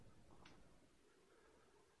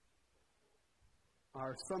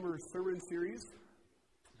Our summer sermon series,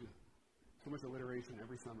 so much alliteration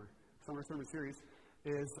every summer. Summer sermon series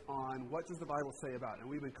is on what does the Bible say about it. And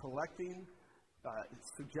we've been collecting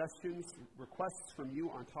suggestions, requests from you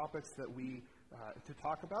on topics that we to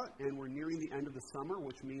talk about, and we're nearing the end of the summer,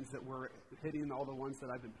 which means that we're hitting all the ones that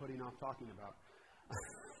I've been putting off talking about.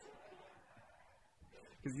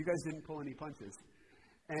 Because you guys didn't pull any punches.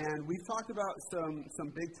 And we've talked about some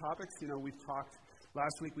big topics. You know,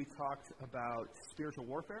 last week we talked about spiritual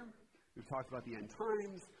warfare. We've talked about the end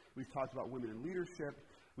times. We've talked about women in leadership.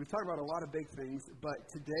 We've talked about a lot of big things, but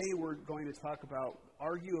today we're going to talk about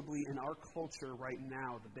arguably in our culture right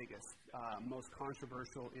now the biggest, most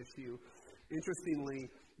controversial issue. Interestingly,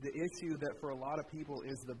 the issue that for a lot of people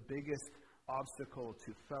is the biggest obstacle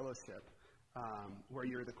to fellowship, where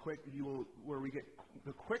we get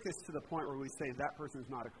the quickest to the point where we say that person is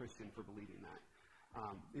not a Christian for believing that,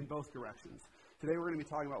 in both directions. Today we're going to be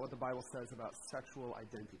talking about what the Bible says about sexual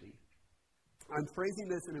identity. I'm phrasing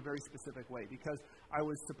this in a very specific way because I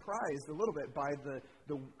was surprised a little bit by the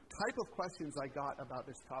type of questions I got about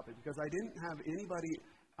this topic, because I didn't have anybody,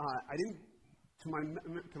 to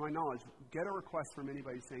my knowledge, get a request from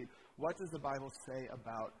anybody saying, what does the Bible say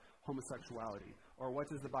about homosexuality? Or what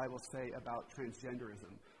does the Bible say about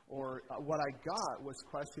transgenderism? Or what I got was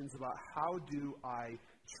questions about how do I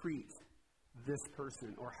treat this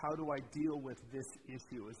person, or how do I deal with this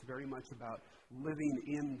issue? It's very much about living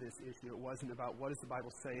in this issue. It wasn't about what does the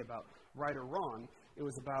Bible say about right or wrong. It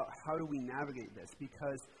was about how do we navigate this,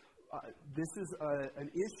 because this is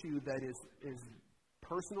an issue that is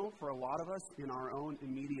personal for a lot of us in our own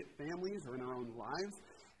immediate families or in our own lives,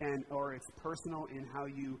 or it's personal in how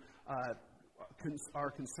you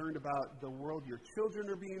are concerned about the world your children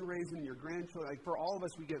are being raised in, your grandchildren. Like, for all of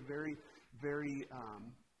us, we get very, very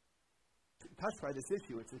touched by this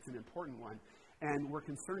issue. It's an important one. And we're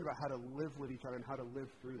concerned about how to live with each other and how to live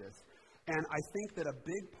through this. And I think that a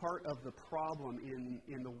big part of the problem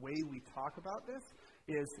in the way we talk about this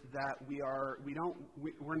is that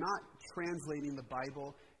we're not translating the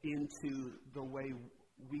Bible into the way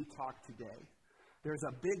we talk today. There's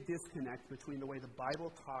a big disconnect between the way the Bible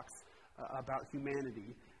talks about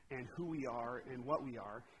humanity and who we are and what we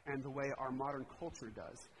are, and the way our modern culture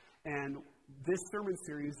does. And this sermon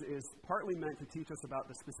series is partly meant to teach us about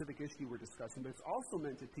the specific issue we're discussing, but it's also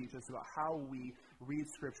meant to teach us about how we read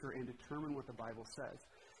Scripture and determine what the Bible says.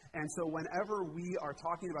 And so whenever we are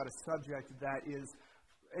talking about a subject that is,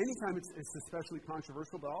 anytime it's especially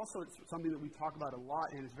controversial, but also it's something that we talk about a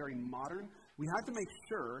lot and is very modern, we have to make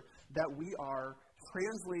sure that we are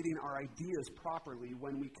translating our ideas properly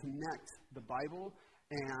when we connect the Bible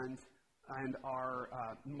and our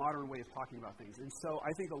modern way of talking about things. And so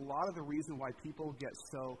I think a lot of the reason why people get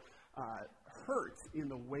so hurt in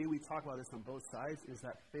the way we talk about this on both sides is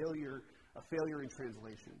that a failure in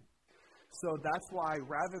translation. So that's why,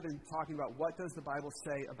 rather than talking about what does the Bible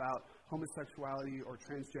say about homosexuality or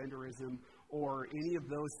transgenderism or any of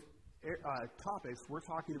those topics, we're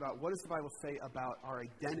talking about what does the Bible say about our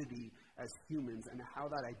identity as humans and how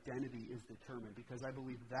that identity is determined, because I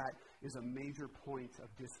believe that is a major point of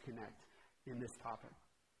disconnect in this topic.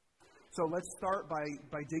 So let's start by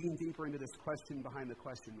digging deeper into this question behind the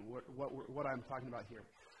question, what I'm talking about here.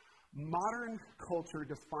 Modern culture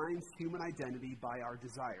defines human identity by our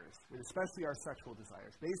desires, and especially our sexual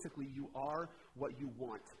desires. Basically, you are what you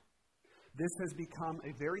want. This has become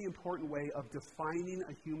a very important way of defining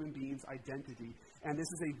a human being's identity, and this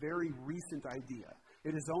is a very recent idea.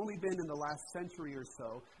 It has only been in the last century or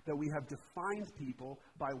so that we have defined people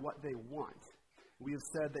by what they want. We have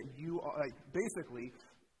said that you are, basically,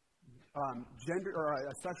 gender or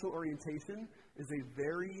sexual orientation is a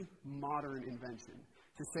very modern invention.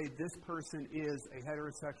 To say this person is a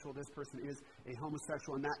heterosexual, this person is a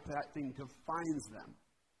homosexual, and that thing defines them.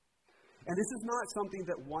 And this is not something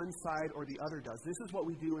that one side or the other does. This is what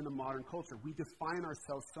we do in the modern culture. We define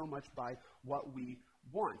ourselves so much by what we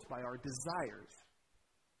want, by our desires.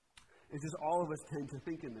 It's just all of us tend to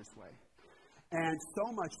think in this way. And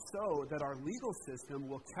so much so that our legal system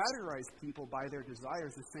will categorize people by their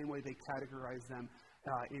desires the same way they categorize them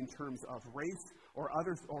in terms of race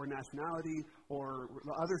or nationality or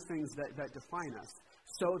other things that define us.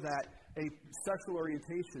 So that sexual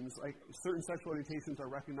orientations, like certain sexual orientations, are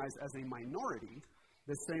recognized as a minority,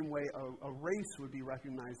 the same way a race would be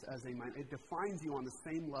recognized as a minority. It defines you on the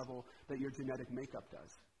same level that your genetic makeup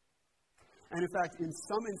does. And in fact, in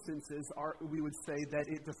some instances, we would say that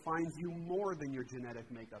it defines you more than your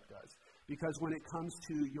genetic makeup does. Because when it comes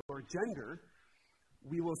to your gender,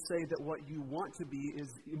 we will say that what you want to be is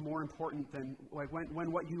more important than, like,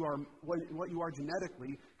 when what you are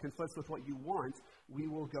genetically conflicts with what you want, we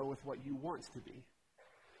will go with what you want to be.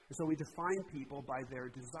 And so we define people by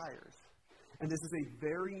their desires. And this is a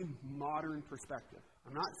very modern perspective.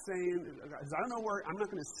 I'm not saying, because I don't know where, I'm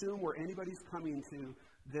not going to assume where anybody's coming to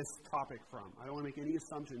this topic from. I don't want to make any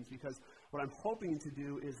assumptions, because what I'm hoping to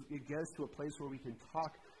do is get us to a place where we can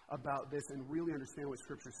talk about this and really understand what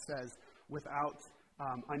Scripture says without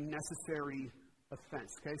unnecessary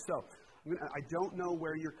offense. Okay, so I don't know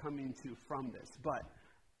where you're coming to from this, but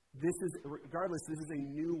this is, regardless, this is a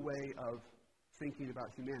new way of thinking about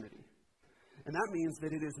humanity. And that means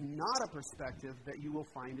that it is not a perspective that you will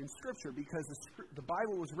find in Scripture, because the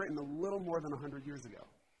Bible was written a little more than 100 years ago.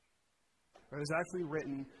 It was actually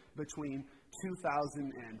written between 2,000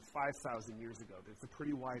 and 5,000 years ago. It's a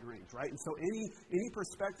pretty wide range, right? And so any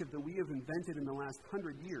perspective that we have invented in the last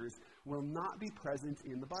 100 years will not be present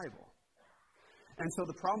in the Bible. And so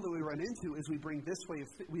the problem that we run into is we bring this way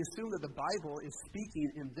we assume that the Bible is speaking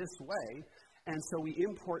in this way, and so we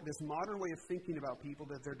import this modern way of thinking about people,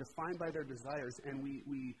 that they're defined by their desires, and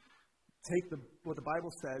we take what the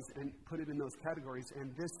Bible says and put it in those categories,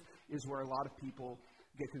 and this is where a lot of people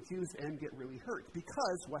get confused and get really hurt.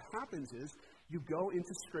 Because what happens is you go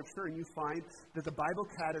into Scripture and you find that the Bible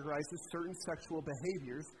categorizes certain sexual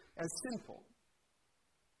behaviors as sinful.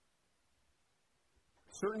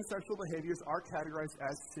 Certain sexual behaviors are categorized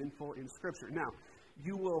as sinful in Scripture. Now,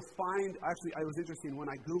 you will find, actually, it was interesting, when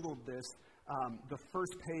I Googled this, the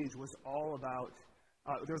first page was all about,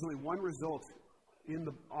 there was only one result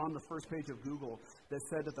on the first page of Google that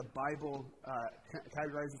said that the Bible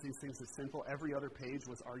categorizes these things as sinful. Every other page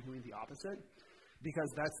was arguing the opposite,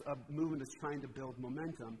 because that's a movement that's trying to build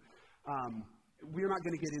momentum. We're not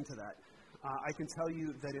going to get into that. I can tell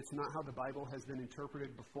you that it's not how the Bible has been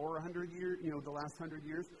interpreted before 100 years, the last 100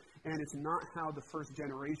 years, and it's not how the first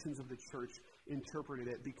generations of the church interpreted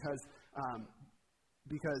it, because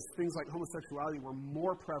things like homosexuality were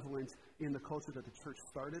more prevalent in the culture that the church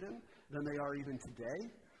started in than they are even today.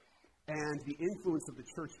 And the influence of the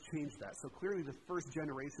church changed that. So clearly the first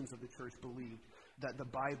generations of the church believed that the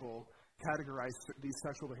Bible categorized these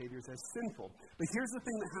sexual behaviors as sinful. But here's the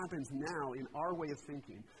thing that happens now in our way of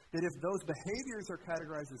thinking, that if those behaviors are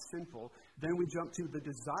categorized as sinful, then we jump to the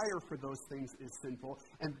desire for those things is sinful.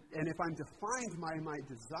 And if I'm defined by my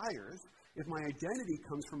desires, if my identity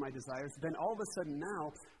comes from my desires, then all of a sudden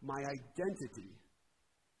now my identity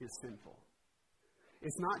is sinful.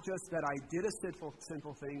 It's not just that I did a sinful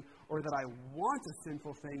thing, or that I want a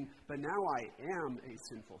sinful thing, but now I am a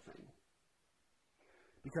sinful thing.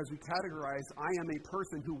 Because we categorize, I am a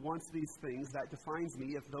person who wants these things, that defines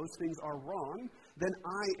me. If those things are wrong, then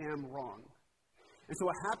I am wrong. And so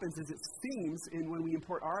what happens is, it seems, when we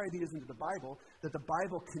import our ideas into the Bible, that the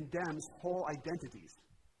Bible condemns whole identities.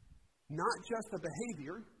 Not just a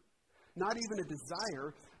behavior, not even a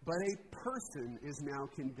desire, but a person is now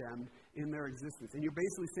condemned in their existence. And you're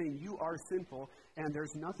basically saying you are sinful, and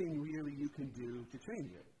there's nothing really you can do to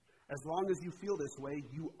change it. As long as you feel this way,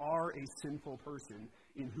 you are a sinful person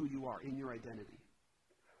in who you are, in your identity.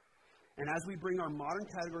 And as we bring our modern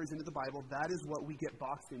categories into the Bible, that is what we get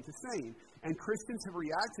boxed into saying. And Christians have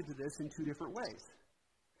reacted to this in two different ways.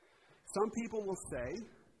 Some people will say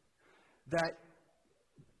that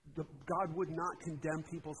God would not condemn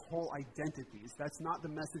people's whole identities. That's not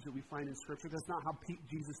the message that we find in Scripture. That's not how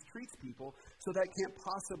Jesus treats people. So that can't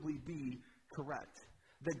possibly be correct.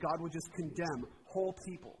 That God would just condemn whole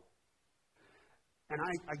people. And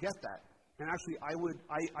I get that. And actually,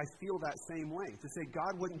 I feel that same way. To say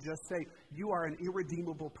God wouldn't just say, you are an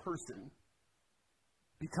irredeemable person.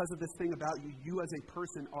 Because of this thing about you, you as a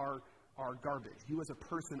person are garbage. You as a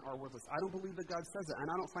person are worthless. I don't believe that God says that. And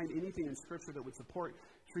I don't find anything in Scripture that would support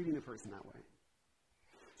treating a person that way.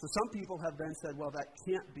 So some people have then said, well, that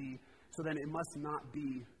can't be, so then it must not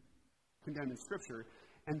be condemned in Scripture.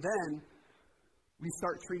 And then we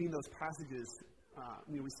start treating those passages,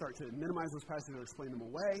 we start to minimize those passages or explain them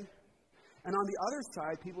away. And on the other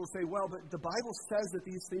side, people say, well, but the Bible says that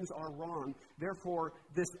these things are wrong. Therefore,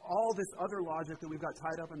 all this other logic that we've got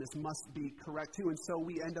tied up in this must be correct too. And so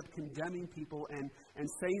we end up condemning people and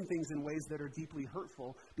saying things in ways that are deeply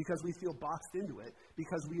hurtful because we feel boxed into it,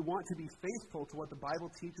 because we want to be faithful to what the Bible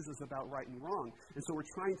teaches us about right and wrong. And so we're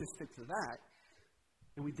trying to stick to that.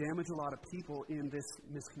 And we damage a lot of people in this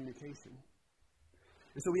miscommunication.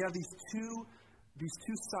 And so we have these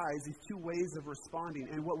two sides, these two ways of responding.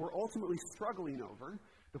 And what we're ultimately struggling over,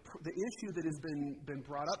 the issue that has been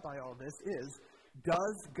brought up by all this is,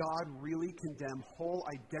 does God really condemn whole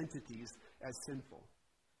identities as sinful?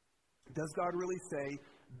 Does God really say,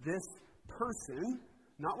 this person,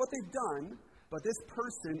 not what they've done, but this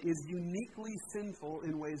person is uniquely sinful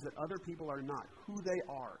in ways that other people are not, who they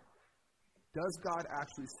are? Does God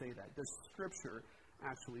actually say that? Does Scripture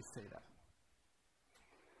actually say that.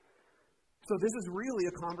 So this is really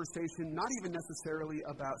a conversation not even necessarily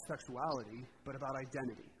about sexuality, but about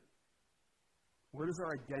identity. Where does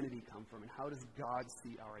our identity come from, and how does God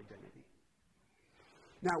see our identity?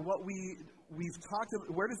 Now, what we've talked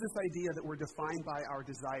about, where does this idea that we're defined by our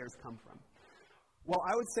desires come from? Well,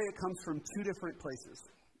 I would say it comes from two different places.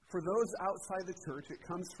 For those outside the church, it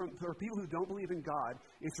comes from, for people who don't believe in God,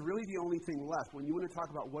 it's really the only thing left. When you want to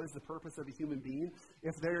talk about what is the purpose of a human being,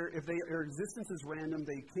 if their existence is random,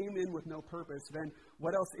 they came in with no purpose, then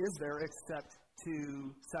what else is there except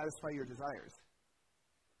to satisfy your desires?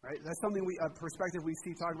 Right? That's something a perspective we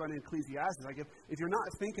see talked about in Ecclesiastes. Like if you're not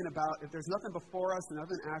thinking about, if there's nothing before us and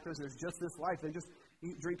nothing after us, there's just this life, then just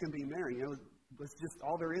eat, drink, and be merry. You know, it's just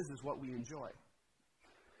all there is what we enjoy.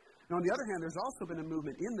 Now, on the other hand, there's also been a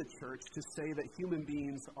movement in the church to say that human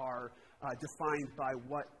beings are defined by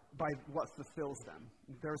what fulfills them.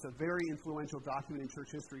 There's a very influential document in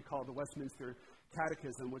church history called the Westminster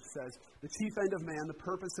Catechism, which says the chief end of man, the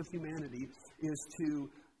purpose of humanity, is to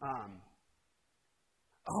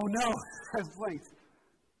oh no, I've blanked.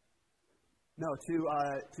 No,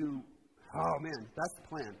 oh man, that's the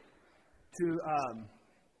plan.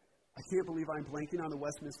 I can't believe I'm blanking on the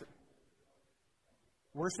Westminster.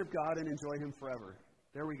 Worship God and enjoy Him forever.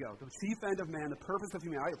 There we go. The chief end of man, the purpose of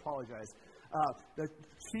humanity, I apologize. The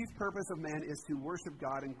chief purpose of man is to worship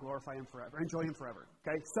God and glorify Him forever, enjoy Him forever.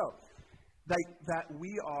 Okay, so that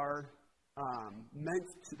we are meant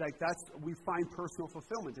to, we find personal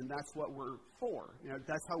fulfillment, and that's what we're for. You know,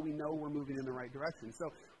 that's how we know we're moving in the right direction.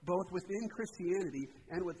 So both within Christianity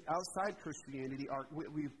and with outside Christianity,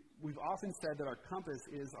 we've often said that our compass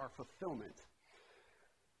is our fulfillment.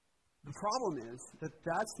 The problem is that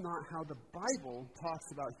that's not how the Bible talks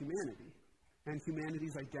about humanity and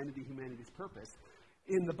humanity's identity, humanity's purpose.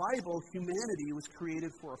 In the Bible, humanity was created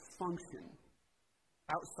for a function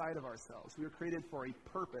outside of ourselves. We were created for a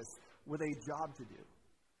purpose with a job to do.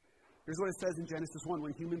 Here's what it says in Genesis 1,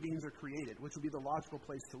 when human beings are created, which would be the logical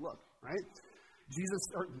place to look, right?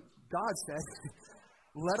 God said,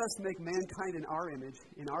 let us make mankind in our image,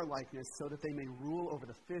 in our likeness, so that they may rule over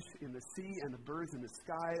the fish in the sea and the birds in the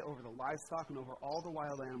sky, over the livestock and over all the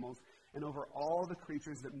wild animals, and over all the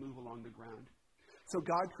creatures that move along the ground. So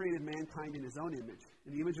God created mankind in His own image.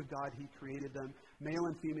 In the image of God, He created them. Male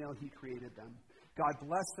and female, He created them. God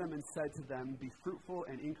blessed them and said to them, be fruitful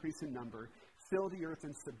and increase in number, fill the earth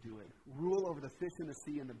and subdue it, rule over the fish in the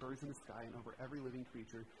sea and the birds in the sky, and over every living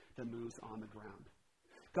creature that moves on the ground.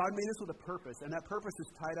 God made us with a purpose, and that purpose is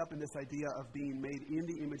tied up in this idea of being made in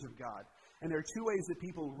the image of God. And there are two ways that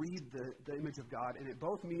people read the image of God, and they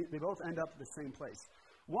both end up at the same place.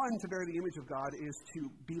 One, to bear the image of God, is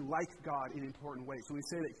to be like God in important ways. So we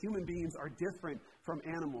say that human beings are different from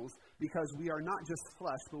animals because we are not just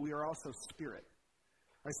flesh, but we are also spirit.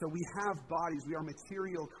 Right, so we have bodies, we are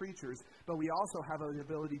material creatures, but we also have an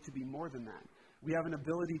ability to be more than that. We have an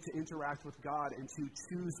ability to interact with God and to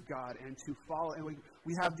choose God and to follow. And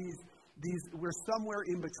we have these, we're somewhere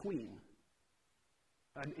in between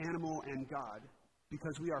an animal and God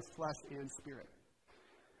because we are flesh and spirit.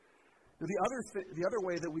 Now, the other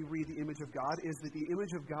way that we read the image of God is that the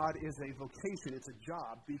image of God is a vocation, it's a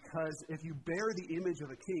job, because if you bear the image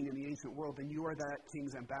of a king in the ancient world, then you are that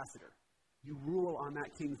king's ambassador. You rule on that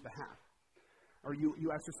king's behalf, or you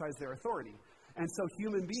exercise their authority. And so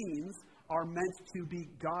human beings are meant to be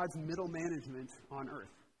God's middle management on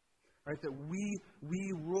earth, right? That we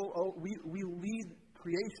lead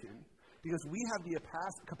creation because we have the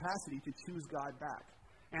capacity to choose God back.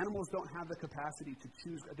 Animals don't have the capacity to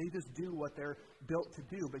choose. They just do what they're built to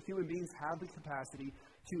do. But human beings have the capacity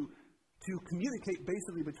to communicate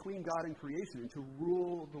basically between God and creation and to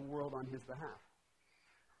rule the world on His behalf.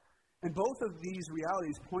 And both of these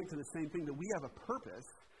realities point to the same thing, that we have a purpose,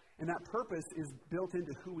 and that purpose is built into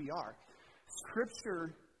who we are.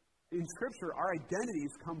 In Scripture, our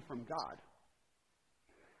identities come from God.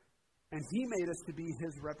 And He made us to be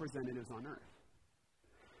His representatives on earth.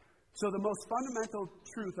 So the most fundamental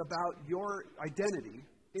truth about your identity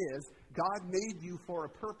is God made you for a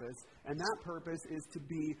purpose, and that purpose is to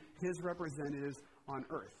be His representatives on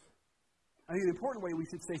earth. I think an important way we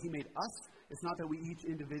should say He made us, it's not that we each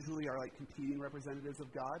individually are like competing representatives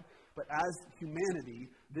of God, but as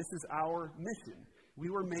humanity, this is our mission. We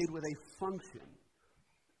were made with a function.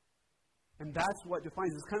 And that's what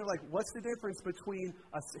defines it. It's kind of like, what's the difference between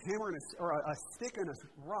a hammer and a stick and a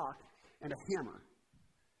rock and a hammer?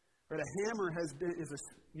 Right? A hammer is a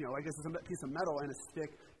piece of metal and a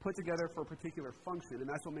stick put together for a particular function, and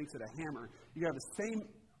that's what makes it a hammer. You have the same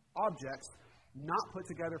objects not put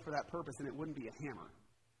together for that purpose, and it wouldn't be a hammer,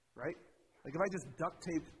 right? Like if I just duct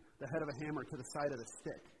taped the head of a hammer to the side of the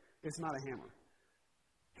stick. It's not a hammer.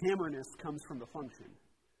 Hammerness comes from the function.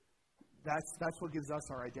 That's what gives us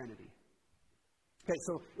our identity. Okay,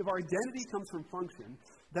 so if our identity comes from function,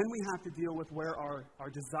 then we have to deal with where our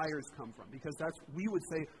desires come from, because we would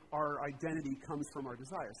say our identity comes from our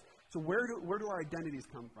desires. So where do our identities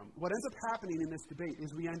come from? What ends up happening in this debate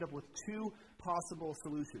is we end up with two possible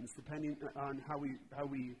solutions, depending on how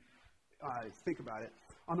we think about it.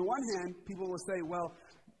 On the one hand, people will say, well,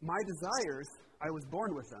 my desires, I was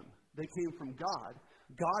born with them. They came from God.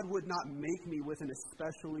 God would not make me with an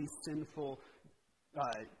especially sinful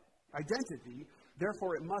identity.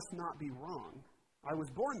 Therefore, it must not be wrong. I was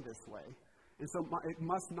born this way, and so it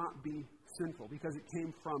must not be sinful because it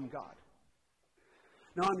came from God.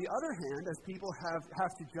 Now, on the other hand, as people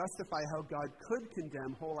have to justify how God could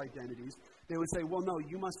condemn whole identities, they would say, well, no,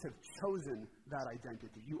 you must have chosen that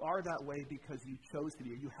identity. You are that way because you chose to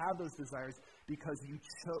be. You have those desires because you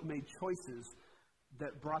made choices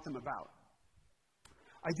that brought them about.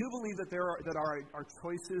 I do believe that our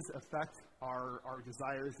choices affect our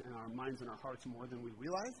desires and our minds and our hearts more than we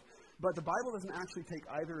realize, but the Bible doesn't actually take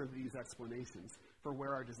either of these explanations for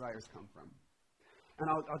where our desires come from. And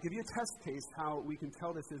I'll give you a test case how we can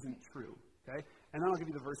tell this isn't true, okay? And then I'll give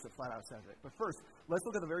you the verse that flat out says it. But first, let's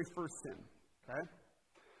look at the very first sin, okay?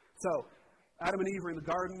 So, Adam and Eve are in the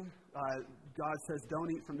garden. God says, don't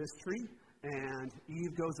eat from this tree. And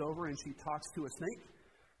Eve goes over and she talks to a snake.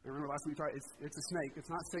 Remember last week we tried, it's a snake. It's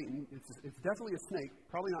not Satan. It's definitely a snake,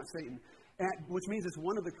 probably not Satan, which means it's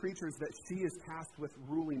one of the creatures that she is tasked with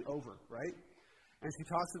ruling over, right? And she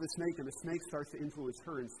talks to the snake, and the snake starts to influence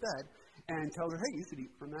her instead and tells her, hey, you should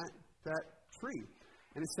eat from that tree.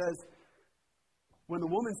 And it says, when the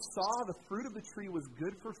woman saw the fruit of the tree was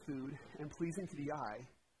good for food and pleasing to the eye,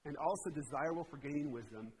 and also desirable for gaining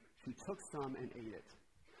wisdom, she took some and ate it.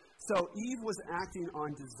 So Eve was acting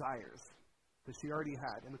on desires that she already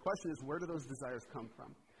had. And the question is, where do those desires come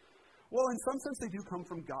from? Well, in some sense, they do come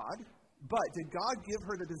from God. But did God give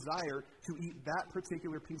her the desire to eat that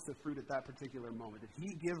particular piece of fruit at that particular moment? Did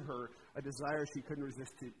He give her a desire she couldn't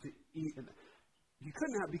resist to eat? He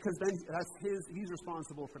couldn't have, because then He's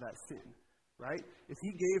responsible for that sin, right? If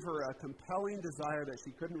He gave her a compelling desire that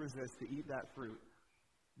she couldn't resist to eat that fruit,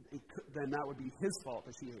 then that would be His fault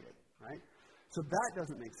that she ate it, right? So that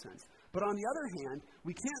doesn't make sense. But on the other hand,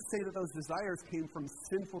 we can't say that those desires came from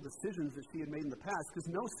sinful decisions that she had made in the past, because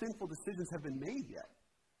no sinful decisions have been made yet.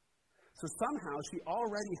 So somehow she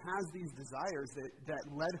already has these desires that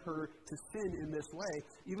led her to sin in this way,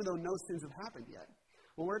 even though no sins have happened yet.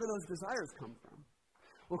 Well, where do those desires come from?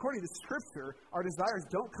 Well, according to Scripture, our desires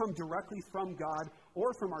don't come directly from God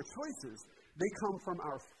or from our choices. They come from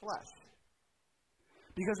our flesh.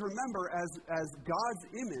 Because remember, as God's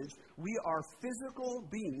image, we are physical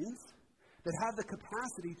beings that have the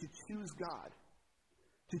capacity to choose God,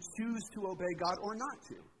 to choose to obey God or not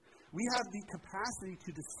to. We have the capacity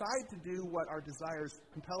to decide to do what our desires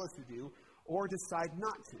compel us to do or decide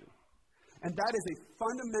not to. And that is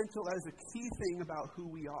that is a key thing about who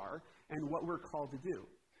we are and what we're called to do.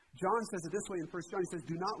 John says it this way in 1 John. He says,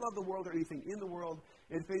 do not love the world or anything in the world.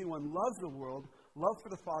 And if anyone loves the world, love for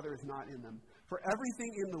the Father is not in them. For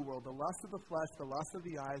everything in the world, the lust of the flesh, the lust of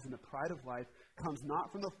the eyes, and the pride of life, comes not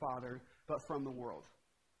from the Father, but from the world.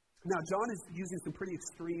 Now, John is using some pretty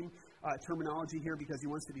extreme terminology here because he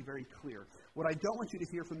wants to be very clear. What I don't want you to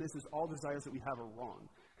hear from this is all desires that we have are wrong.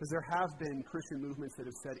 Because there have been Christian movements that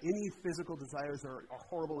have said any physical desires are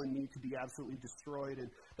horrible and need to be absolutely destroyed. And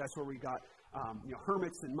that's where we got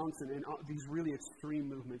hermits and monks and these really extreme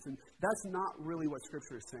movements. And that's not really what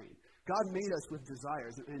Scripture is saying. God made us with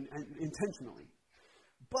desires and intentionally.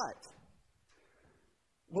 But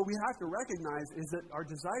what we have to recognize is that our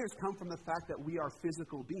desires come from the fact that we are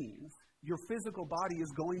physical beings. Your physical body is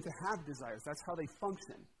going to have desires. That's how they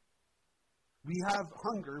function. We have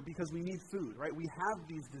hunger because we need food, right? We have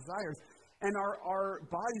these desires. And our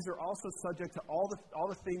bodies are also subject to all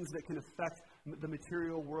the things that can affect the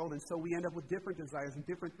material world. And so we end up with different desires and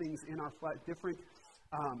different things in our flesh,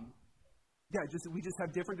 we just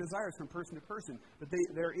have different desires from person to person. But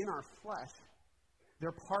they're in our flesh.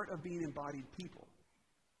 They're part of being embodied people.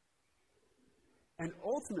 And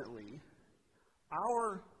ultimately,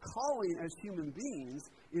 our calling as human beings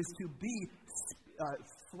is to be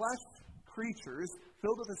flesh creatures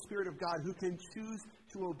filled with the Spirit of God who can choose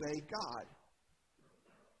to obey God.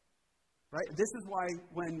 Right? This is why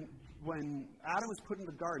when Adam was put in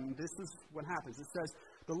the garden, this is what happens. It says,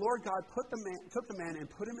 the Lord God took the man and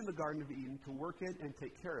put him in the Garden of Eden to work it and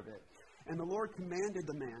take care of it. And the Lord commanded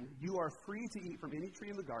the man, you are free to eat from any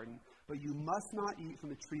tree in the garden, but you must not eat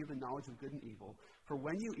from the tree of the knowledge of good and evil, for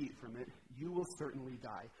when you eat from it, you will certainly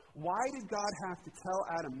die. Why did God have to tell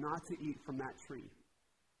Adam not to eat from that tree?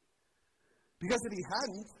 Because if he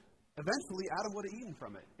hadn't, eventually Adam would have eaten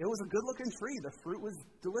from it. It was a good-looking tree. The fruit was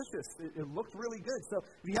delicious. It looked really good. So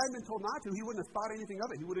if he hadn't been told not to, he wouldn't have thought anything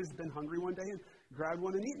of it. He would have just been hungry one day and grabbed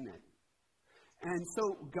one and eaten it. And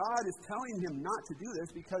so God is telling him not to do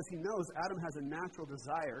this because he knows Adam has a natural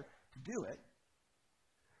desire to do it,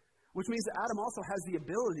 which means that Adam also has the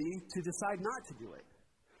ability to decide not to do it.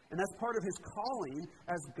 And that's part of his calling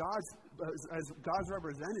as God's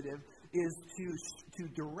representative is to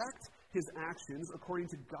direct his actions according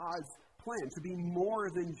to God's plan, to be more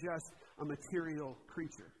than just a material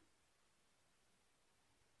creature.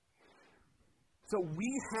 So we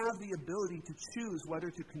have the ability to choose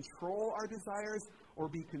whether to control our desires or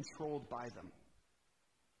be controlled by them.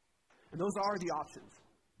 And those are the options.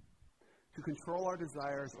 To control our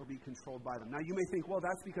desires or be controlled by them. Now you may think, well,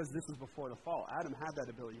 that's because this was before the fall. Adam had that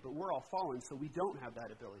ability, but we're all fallen, so we don't have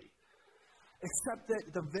that ability. Except that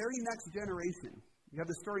the very next generation, you have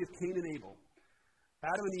the story of Cain and Abel.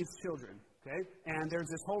 Adam and Eve's children, okay? And there's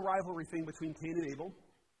this whole rivalry thing between Cain and Abel.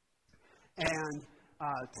 And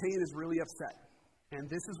Cain is really upset. And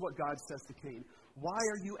this is what God says to Cain. Why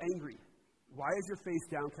are you angry? Why is your face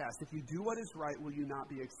downcast? If you do what is right, will you not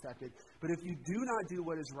be accepted? But if you do not do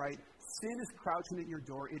what is right, sin is crouching at your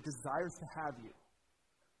door. It desires to have you,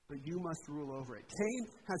 but you must rule over it. Cain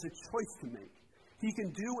has a choice to make. He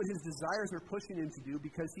can do what his desires are pushing him to do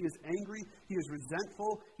because he is angry, he is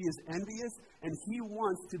resentful, he is envious, and he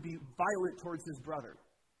wants to be violent towards his brother.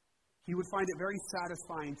 He would find it very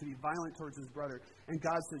satisfying to be violent towards his brother. And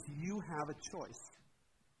God says, you have a choice.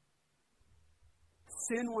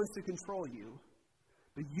 Sin wants to control you,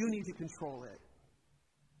 but you need to control it.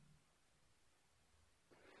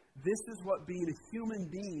 This is what being a human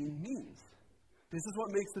being means. This is what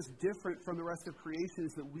makes us different from the rest of creation,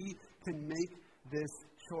 is that we can make this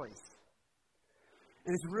choice.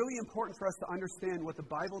 And it's really important for us to understand what the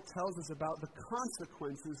Bible tells us about the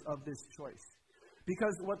consequences of this choice.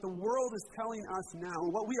 Because what the world is telling us now,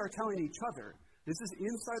 and what we are telling each other, this is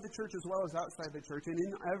inside the church as well as outside the church, and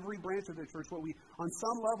in every branch of the church, on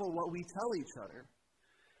some level, what we tell each other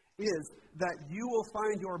is that you will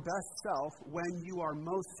find your best self when you are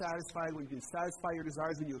most satisfied, when you can satisfy your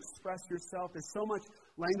desires, when you express yourself. There's so much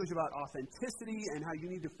language about authenticity and how you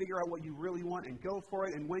need to figure out what you really want and go for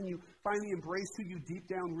it. And when you finally embrace who you deep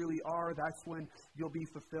down really are, that's when you'll be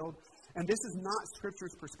fulfilled. And this is not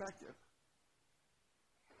Scripture's perspective.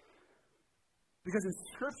 Because in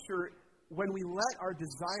Scripture, when we let our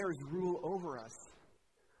desires rule over us,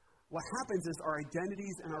 what happens is our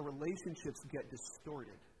identities and our relationships get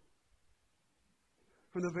distorted.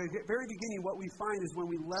 From the very beginning, what we find is when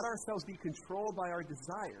we let ourselves be controlled by our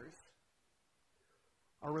desires,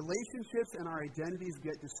 our relationships and our identities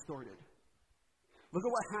get distorted. Look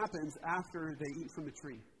at what happens after they eat from the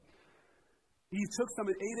tree. Eve took some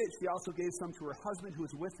and ate it. She also gave some to her husband who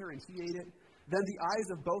was with her, and he ate it. Then the eyes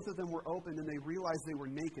of both of them were opened, and they realized they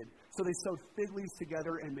were naked. So they sewed fig leaves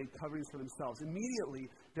together and made coverings for themselves.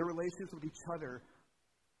 Immediately, their relations with each other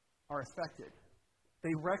are affected.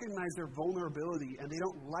 They recognize their vulnerability, and they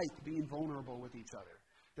don't like being vulnerable with each other.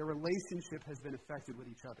 Their relationship has been affected with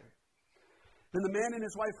each other. Then the man and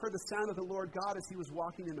his wife heard the sound of the Lord God as he was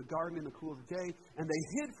walking in the garden in the cool of the day, and they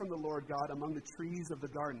hid from the Lord God among the trees of the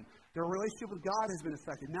garden. Their relationship with God has been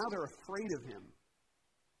affected. Now they're afraid of him.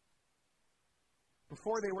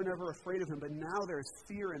 Before they were never afraid of him, but now there is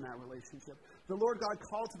fear in that relationship. The Lord God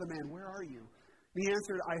called to the man, "Where are you?" And he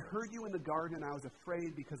answered, "I heard you in the garden, and I was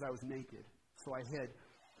afraid because I was naked. So I hid."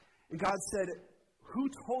 And God said, "Who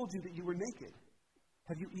told you that you were naked?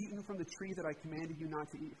 Have you eaten from the tree that I commanded you not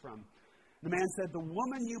to eat from?" The man said, "The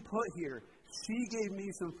woman you put here, she gave me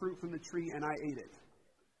some fruit from the tree, and I ate it."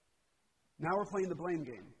 Now we're playing the blame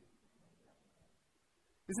game.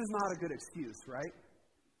 This is not a good excuse, right?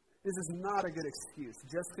 This is not a good excuse,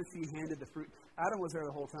 just because she handed the fruit. Adam was there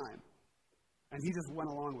the whole time, and he just went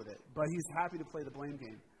along with it. But he's happy to play the blame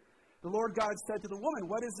game. The Lord God said to the woman,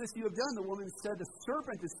 "What is this you have done?" The woman said, "The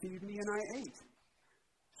serpent deceived me, and I ate."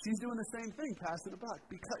 She's doing the same thing, passing the buck.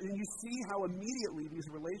 And you see how immediately these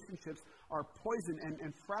relationships are poisoned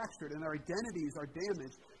and fractured, and their identities are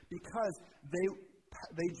damaged because they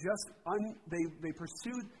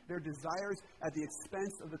pursued their desires at the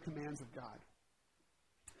expense of the commands of God.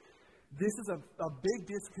 This is a big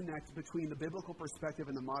disconnect between the biblical perspective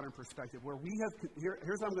and the modern perspective, where we have,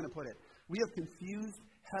 here's how I'm going to put it. We have confused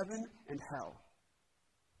heaven and hell.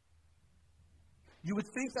 You would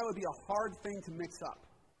think that would be a hard thing to mix up.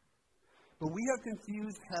 But we have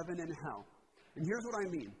confused heaven and hell. And here's what I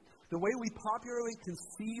mean. The way we popularly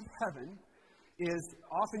conceive heaven is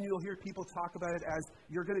often you'll hear people talk about it as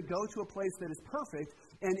you're going to go to a place that is perfect,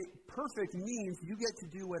 and perfect means you get to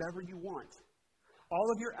do whatever you want. All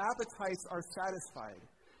of your appetites are satisfied.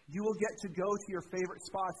 You will get to go to your favorite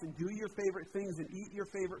spots and do your favorite things and eat your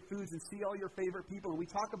favorite foods and see all your favorite people. And we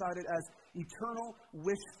talk about it as eternal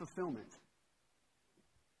wish fulfillment.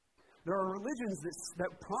 There are religions that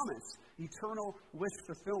promise eternal wish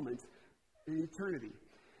fulfillment in eternity.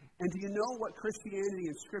 And do you know what Christianity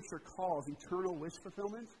and Scripture calls eternal wish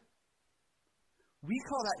fulfillment? We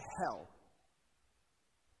call that hell.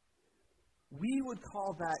 We would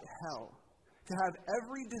call that hell. To have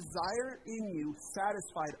every desire in you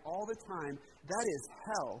satisfied all the time, that is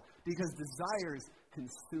hell, because desires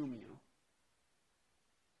consume you.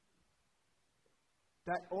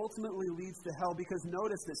 That ultimately leads to hell, because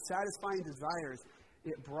notice that satisfying desires,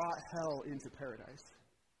 it brought hell into paradise.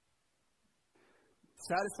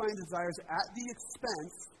 Satisfying desires at the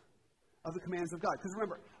expense of the commands of God. Because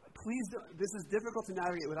remember, please, this is difficult to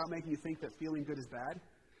navigate without making you think that feeling good is bad.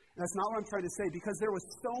 And that's not what I'm trying to say, because there was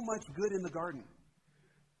so much good in the garden.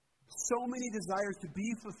 So many desires to be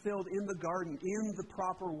fulfilled in the garden in the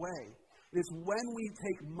proper way. And it's when we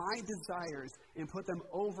take my desires and put them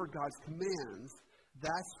over God's commands,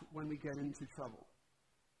 that's when we get into trouble.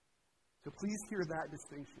 So please hear that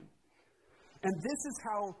distinction. And this is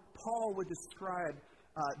how Paul would describe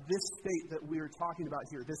this state that we are talking about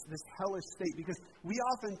here, this hellish state, because we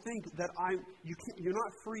often think that you're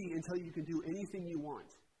not free until you can do anything you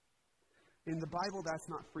want. In the Bible, that's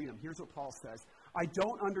not freedom. Here's what Paul says. I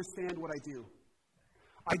don't understand what I do.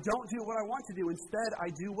 I don't do what I want to do. Instead, I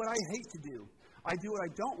do what I hate to do. I do what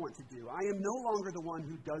I don't want to do. I am no longer the one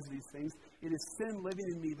who does these things. It is sin living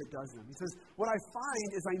in me that does them. He says, what I find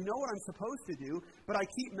is I know what I'm supposed to do, but I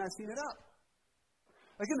keep messing it up.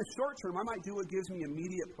 Like in the short term, I might do what gives me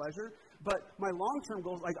immediate pleasure, but my long-term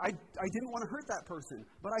goal is like I didn't want to hurt that person,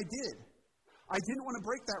 but I did. I didn't want to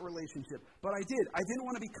break that relationship, but I did. I didn't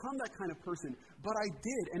want to become that kind of person, but I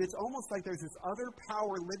did. And it's almost like there's this other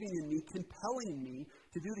power living in me, compelling me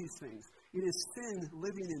to do these things. It is sin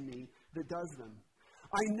living in me that does them.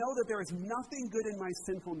 I know that there is nothing good in my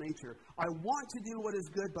sinful nature. I want to do what is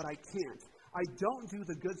good, but I can't. I don't do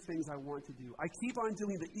the good things I want to do. I keep on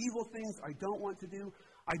doing the evil things I don't want to do.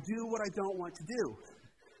 I do what I don't want to do.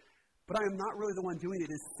 But I am not really the one doing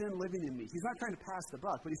it. It is sin living in me. He's not trying to pass the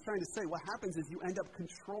buck, but he's trying to say what happens is you end up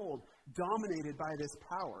controlled, dominated by this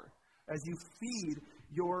power. As you feed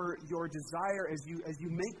your desire, as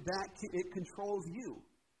you make that, it controls you.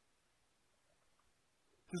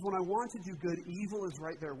 Because when I want to do good, evil is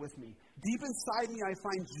right there with me. Deep inside me, I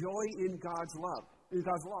find joy in God's love, in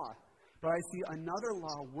God's law. But I see another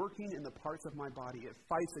law working in the parts of my body. It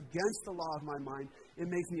fights against the law of my mind. It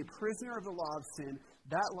makes me a prisoner of the law of sin.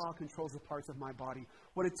 That law controls the parts of my body.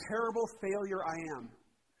 What a terrible failure I am.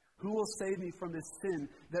 Who will save me from this sin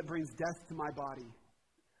that brings death to my body?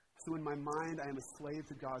 So in my mind, I am a slave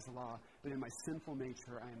to God's law. But in my sinful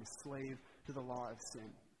nature, I am a slave to the law of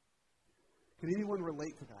sin. Can anyone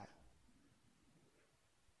relate to that?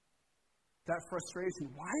 That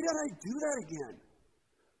frustration. Why did I do that again?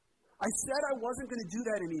 I said I wasn't going to do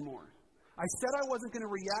that anymore. I said I wasn't going to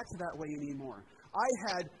react to that way anymore. I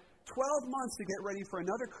had 12 months to get ready for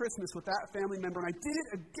another Christmas with that family member, and I did it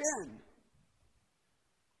again.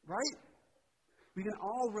 Right? We can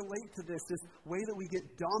all relate to this way that we get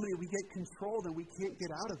dominated, we get controlled, and we can't get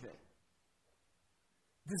out of it.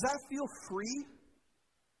 Does that feel free?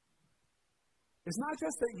 It's not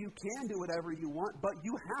just that you can do whatever you want, but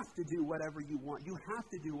you have to do whatever you want. You have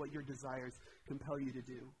to do what your desires compel you to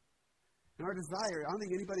do. And our desire, I don't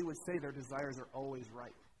think anybody would say their desires are always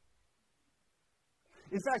right.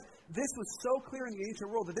 In fact, this was so clear in the ancient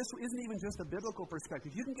world that this isn't even just a biblical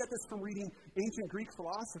perspective. You can get this from reading ancient Greek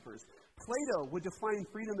philosophers. Plato would define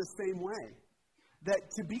freedom the same way. That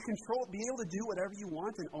to be controlled, be able to do whatever you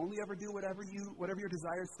want and only ever do whatever your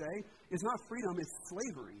desires say is not freedom, it's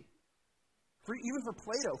slavery. Even for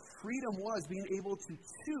Plato, freedom was being able to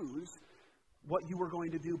choose what you were going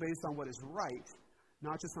to do based on what is right,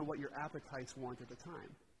 not just on what your appetites want at the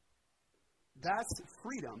time. That's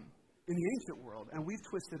freedom in the ancient world, and we've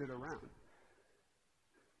twisted it around.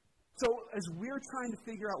 So as we're trying to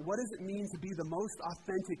figure out what does it mean to be the most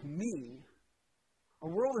authentic me, our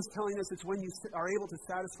world is telling us it's when you are able to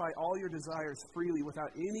satisfy all your desires freely without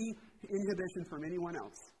any inhibition from anyone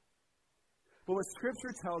else. But what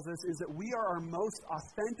Scripture tells us is that we are our most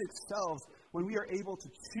authentic selves when we are able to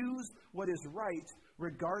choose what is right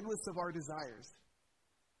regardless of our desires.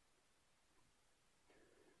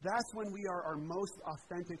 That's when we are our most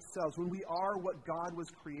authentic selves, when we are what God was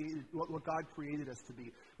created, what God created us to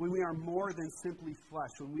be, when we are more than simply flesh,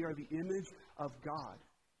 when we are the image of God.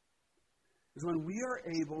 Is when we are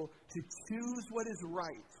able to choose what is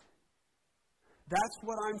right. That's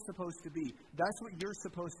what I'm supposed to be. That's what you're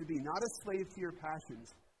supposed to be. Not a slave to your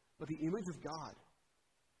passions, but the image of God.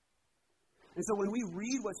 And so when we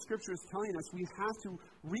read what Scripture is telling us, we have to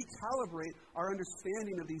recalibrate our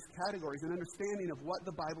understanding of these categories, an understanding of what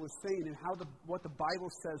the Bible is saying and what the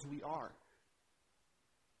Bible says we are.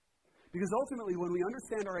 Because ultimately, when we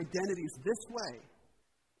understand our identities this way,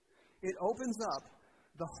 it opens up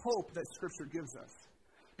the hope that Scripture gives us.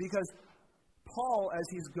 Because Paul, as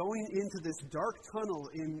he's going into this dark tunnel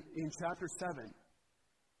in chapter 7,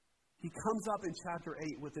 he comes up in chapter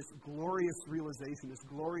 8 with this glorious realization, this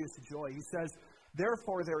glorious joy. He says,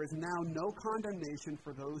 "Therefore there is now no condemnation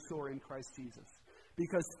for those who are in Christ Jesus.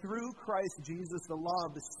 Because through Christ Jesus, the law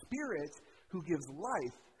of the Spirit who gives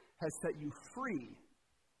life has set you free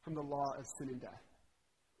from the law of sin and death."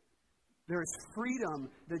 There is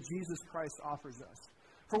freedom that Jesus Christ offers us.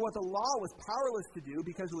 For what the law was powerless to do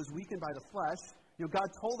because it was weakened by the flesh, God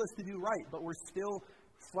told us to do right, but we're still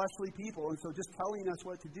fleshly people, and so just telling us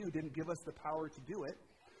what to do didn't give us the power to do it.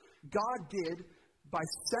 God did by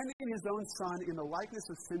sending His own Son in the likeness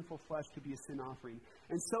of sinful flesh to be a sin offering.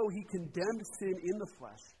 And so He condemned sin in the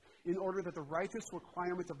flesh in order that the righteous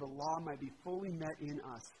requirements of the law might be fully met in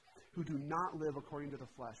us, who do not live according to the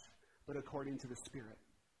flesh, but according to the Spirit.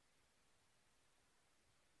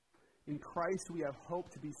 In Christ, we have hope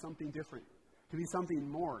to be something different, to be something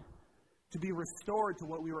more, to be restored to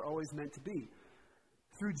what we were always meant to be.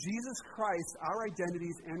 Through Jesus Christ, our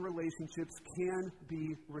identities and relationships can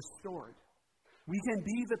be restored. We can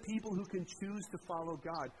be the people who can choose to follow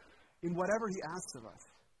God in whatever He asks of us.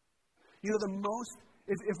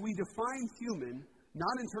 If we define human,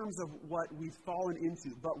 not in terms of what we've fallen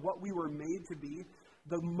into, but what we were made to be,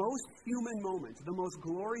 the most human moment, the most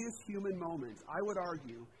glorious human moment, I would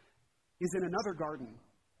argue, is in another garden.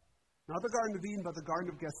 Not the Garden of Eden, but the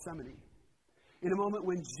Garden of Gethsemane. In a moment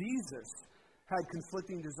when Jesus had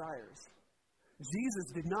conflicting desires. Jesus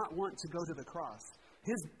did not want to go to the cross.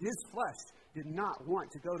 His flesh did not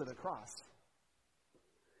want to go to the cross.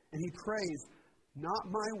 And He prays, "Not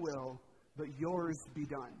my will, but yours be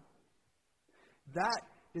done." That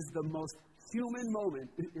is the most human moment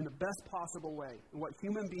in the best possible way. And what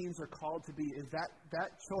human beings are called to be is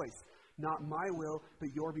that choice. Not my will, but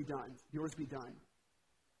yours be done. Yours be done.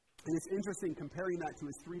 And it's interesting comparing that to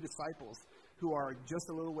His 3 disciples who are just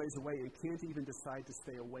a little ways away and can't even decide to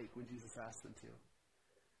stay awake when Jesus asks them to.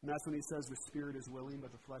 And that's when He says the spirit is willing,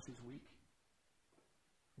 but the flesh is weak.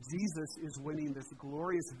 Jesus is winning this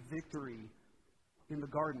glorious victory in the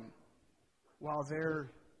garden while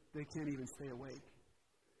they can't even stay awake.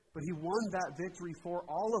 But He won that victory for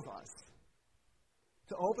all of us,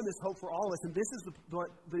 to open this hope for all of us. And this is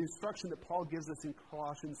the instruction that Paul gives us in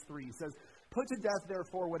Colossians 3. He says, "Put to death,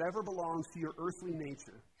 therefore, whatever belongs to your earthly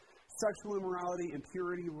nature. Sexual immorality,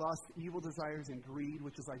 impurity, lust, evil desires, and greed,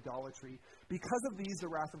 which is idolatry. Because of these, the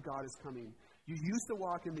wrath of God is coming. You used to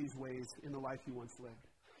walk in these ways in the life you once lived."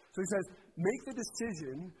 So he says, make the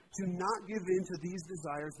decision to not give in to these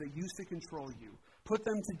desires that used to control you. Put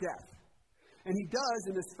them to death. And he does,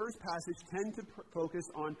 in this first passage, tend to focus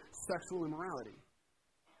on sexual immorality.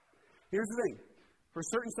 Here's the thing. For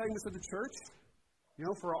certain segments of the church,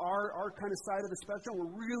 for our kind of side of the spectrum,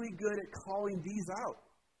 we're really good at calling these out.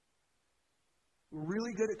 We're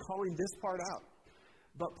really good at calling this part out.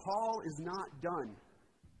 But Paul is not done.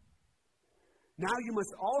 Now you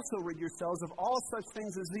must also rid yourselves of all such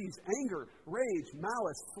things as these: anger, rage,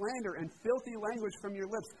 malice, slander, and filthy language from your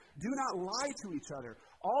lips. Do not lie to each other.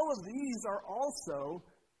 All of these are also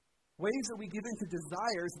ways that we give in to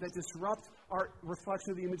desires that disrupt our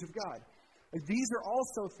reflection of the image of God. These are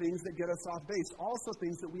also things that get us off base, also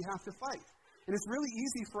things that we have to fight. And it's really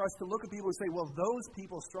easy for us to look at people and say, well, those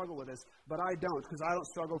people struggle with this, but I don't, because I don't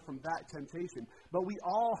struggle from that temptation. But we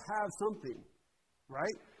all have something,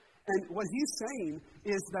 right? And what he's saying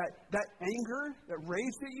is that anger, that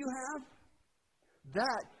rage that you have,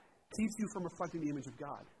 that keeps you from reflecting the image of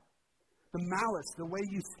God. The malice, the way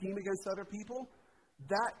you scheme against other people,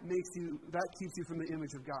 that keeps you from the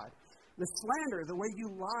image of God. The slander, the way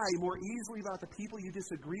you lie more easily about the people you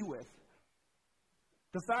disagree with.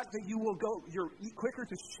 The fact that you're quicker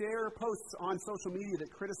to share posts on social media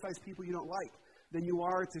that criticize people you don't like than you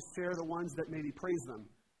are to share the ones that maybe praise them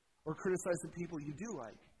or criticize the people you do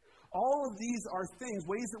like. All of these are things,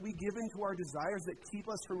 ways that we give into our desires that keep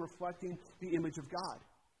us from reflecting the image of God.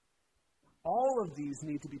 All of these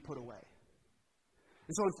need to be put away.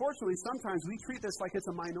 And so unfortunately, sometimes we treat this like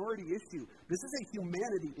it's a minority issue. This is a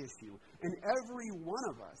humanity issue. And every one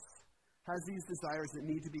of us has these desires that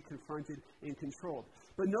need to be confronted and controlled.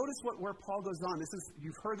 But notice where Paul goes on.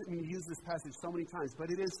 You've heard me use this passage so many times,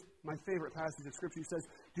 but it is my favorite passage of Scripture. He says,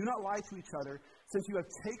 "Do not lie to each other, since you have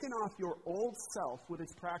taken off your old self with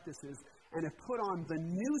its practices and have put on the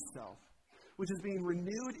new self, which is being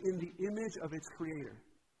renewed in the image of its Creator."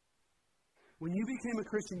 When you became a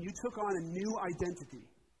Christian, you took on a new identity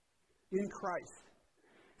in Christ.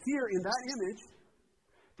 Here, in that image,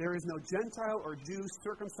 there is no Gentile or Jew,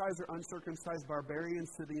 circumcised or uncircumcised, barbarian,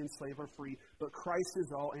 Scythian, slave or free, but Christ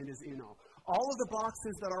is all and is in all. All of the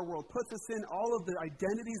boxes that our world puts us in, all of the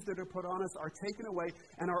identities that are put on us are taken away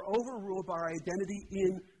and are overruled by our identity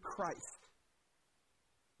in Christ.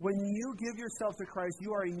 When you give yourself to Christ,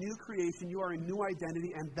 you are a new creation, you are a new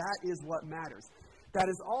identity, and that is what matters. That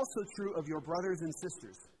is also true of your brothers and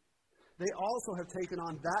sisters. They also have taken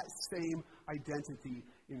on that same identity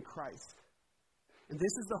in Christ. And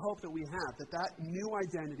this is the hope that we have, that new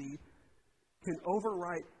identity can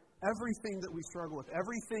overwrite everything that we struggle with,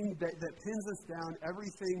 everything that pins us down,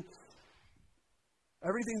 everything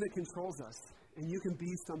that controls us, and you can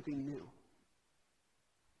be something new.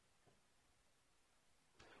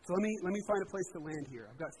 So let me find a place to land here.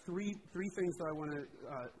 I've got three things that I want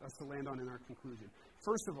us to land on in our conclusion.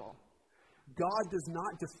 First of all, God does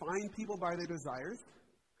not define people by their desires,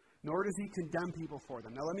 nor does He condemn people for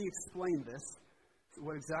them. Now let me explain this,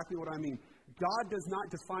 exactly what I mean. God does not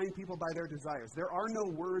define people by their desires. There are no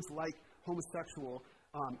words like homosexual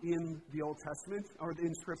in the Old Testament or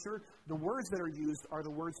in Scripture. The words that are used are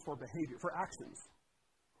the words for behavior, for actions.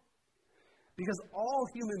 Because all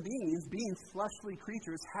human beings, being fleshly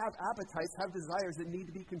creatures, have appetites, have desires that need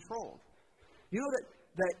to be controlled. You know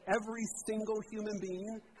that every single human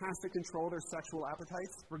being has to control their sexual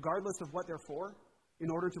appetites, regardless of what they're for,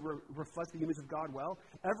 in order to reflect the image of God well?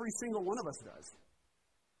 Every single one of us does.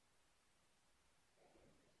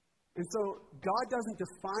 And so God doesn't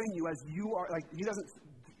define you as you are, He doesn't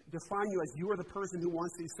define you as you are the person who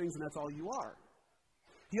wants these things and that's all you are.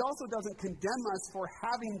 He also doesn't condemn us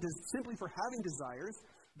simply for having desires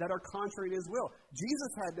that are contrary to His will.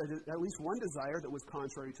 Jesus had at least one desire that was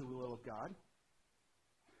contrary to the will of God.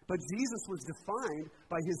 But Jesus was defined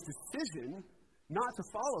by His decision not to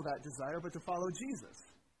follow that desire, but to follow Jesus.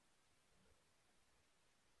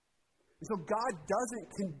 And so God doesn't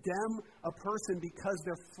condemn a person because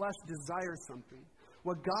their flesh desires something.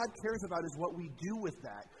 What God cares about is what we do with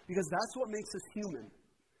that, because that's what makes us human.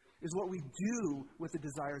 Is what we do with the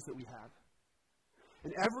desires that we have.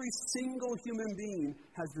 And every single human being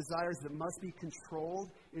has desires that must be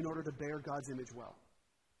controlled in order to bear God's image well.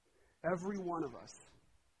 Every one of us.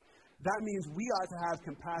 That means we ought to have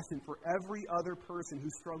compassion for every other person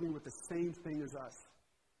who's struggling with the same thing as us.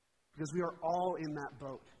 Because we are all in that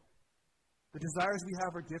boat. The desires we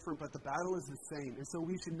have are different, but the battle is the same. And so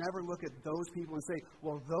we should never look at those people and say,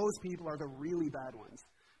 well, those people are the really bad ones,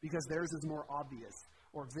 because theirs is more obvious,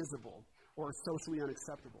 or visible, or socially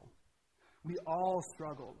unacceptable. We all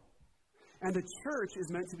struggle. And the church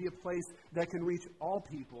is meant to be a place that can reach all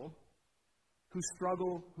people who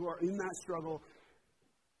struggle, who are in that struggle,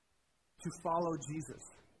 to follow Jesus.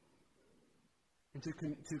 And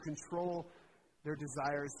to control their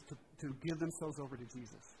desires, to give themselves over to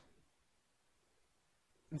Jesus.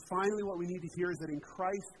 And finally, what we need to hear is that in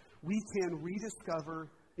Christ,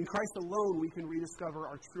 in Christ alone, we can rediscover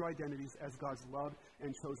our true identities as God's loved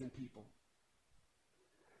and chosen people.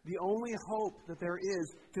 The only hope that there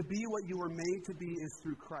is to be what you were made to be is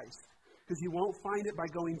through Christ. Because you won't find it by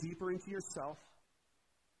going deeper into yourself.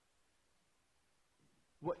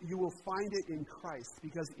 You will find it in Christ.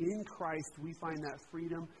 Because in Christ, we find that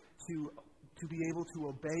freedom to be able to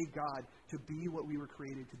obey God, to be what we were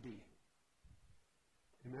created to be.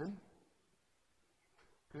 Amen?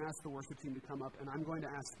 I'm going to ask the worship team to come up, and I'm going to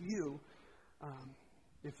ask you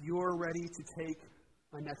if you're ready to take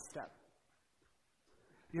a next step.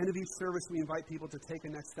 At the end of each service, we invite people to take a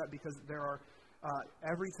next step because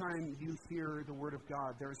every time you hear the Word of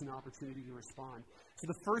God, there is an opportunity to respond. So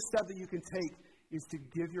the first step that you can take is to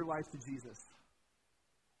give your life to Jesus.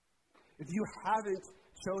 If you haven't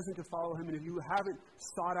chosen to follow Him, and if you haven't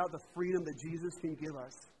sought out the freedom that Jesus can give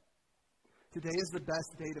us, today is the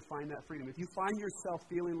best day to find that freedom. If you find yourself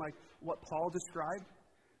feeling like what Paul described,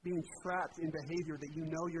 being trapped in behavior that you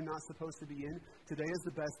know you're not supposed to be in, today is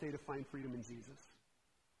the best day to find freedom in Jesus.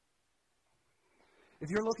 If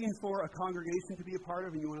you're looking for a congregation to be a part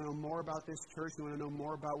of and you want to know more about this church, you want to know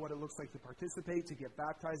more about what it looks like to participate, to get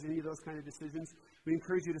baptized, any of those kind of decisions, we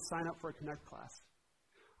encourage you to sign up for a Connect class.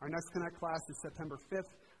 Our next Connect class is September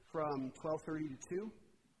 5th from 12:30 to 2.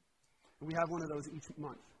 And we have one of those each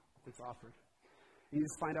month that's offered. And you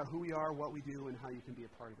just find out who we are, what we do, and how you can be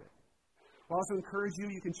a part of it. I'll also encourage you,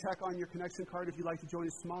 you can check on your connection card if you'd like to join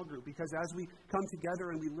a small group, because as we come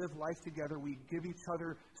together and we live life together, we give each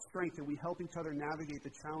other strength and we help each other navigate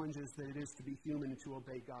the challenges that it is to be human and to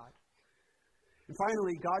obey God. And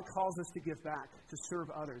finally, God calls us to give back, to serve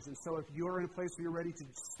others. And so if you're in a place where you're ready to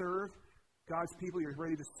serve God's people, you're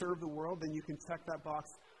ready to serve the world, then you can check that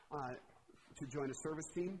box to join a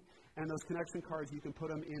service team. And those connection cards, you can put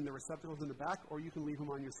them in the receptacles in the back, or you can leave them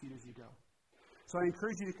on your seat as you go. So I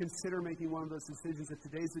encourage you to consider making one of those decisions. If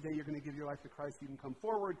today's the day you're going to give your life to Christ, you can come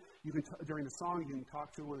forward. You can, during the song, you can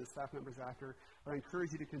talk to one of the staff members after. But I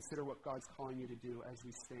encourage you to consider what God's calling you to do as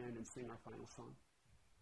we stand and sing our final song.